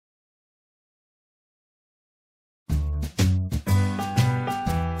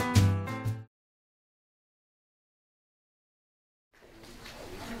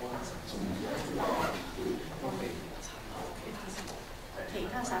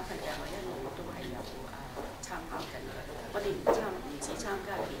朋友我一路都係有參考緊嘅。我哋唔止參加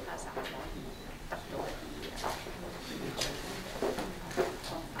其他省可以得到一啲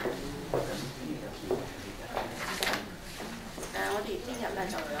方法。我哋聽日咧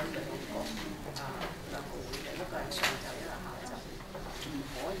就有兩個會嘅，一個係上晝，一個下晝。唔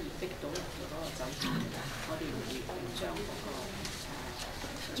可以逼到入去嗰個酒店㗎，我哋會將嗰個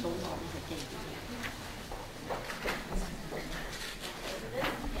草案嘅機會。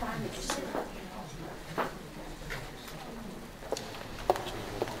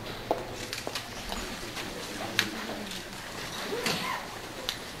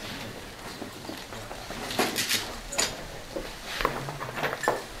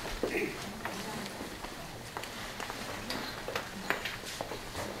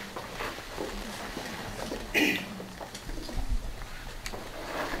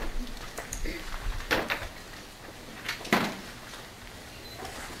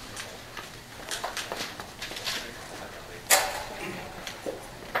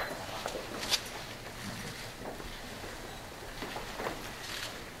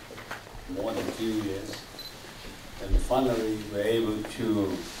More than 2 years, and finally we're able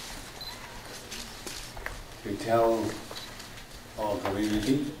to tell our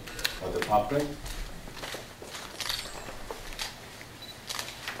community or the public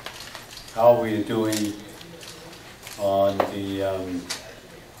how we are doing on the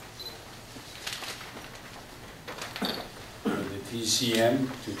TCM,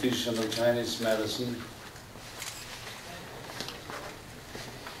 traditional Chinese medicine.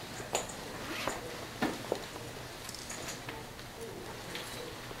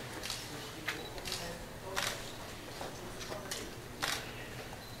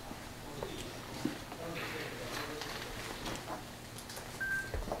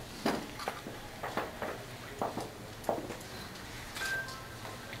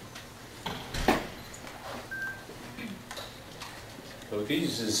 So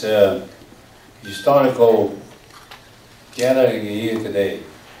this is a historical gathering here today.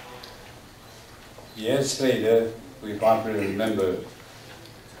 Years later, we probably remember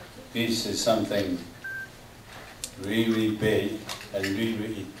this is something really big and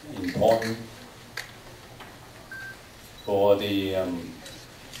really important for the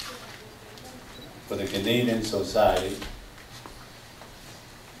Canadian society.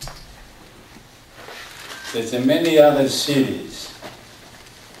 There's many other cities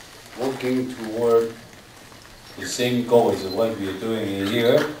working toward the same goal as what we are doing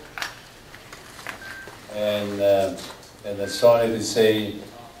here, and I'm sorry to say,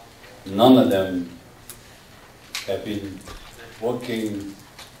 none of them have been working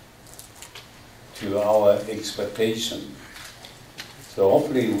to our expectation. So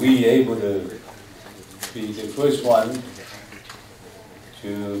hopefully we are able to be the first one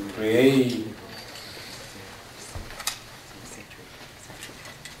to create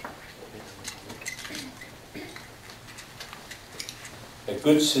a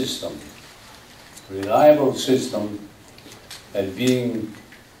good system, reliable system, and being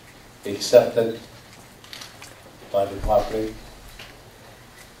accepted by the public,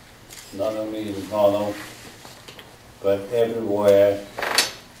 not only in Toronto, but everywhere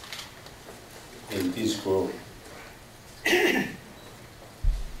in this group. If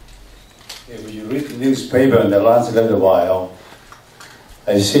you read the newspaper in the last little while,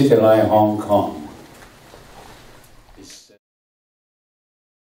 I sit in Hong Kong.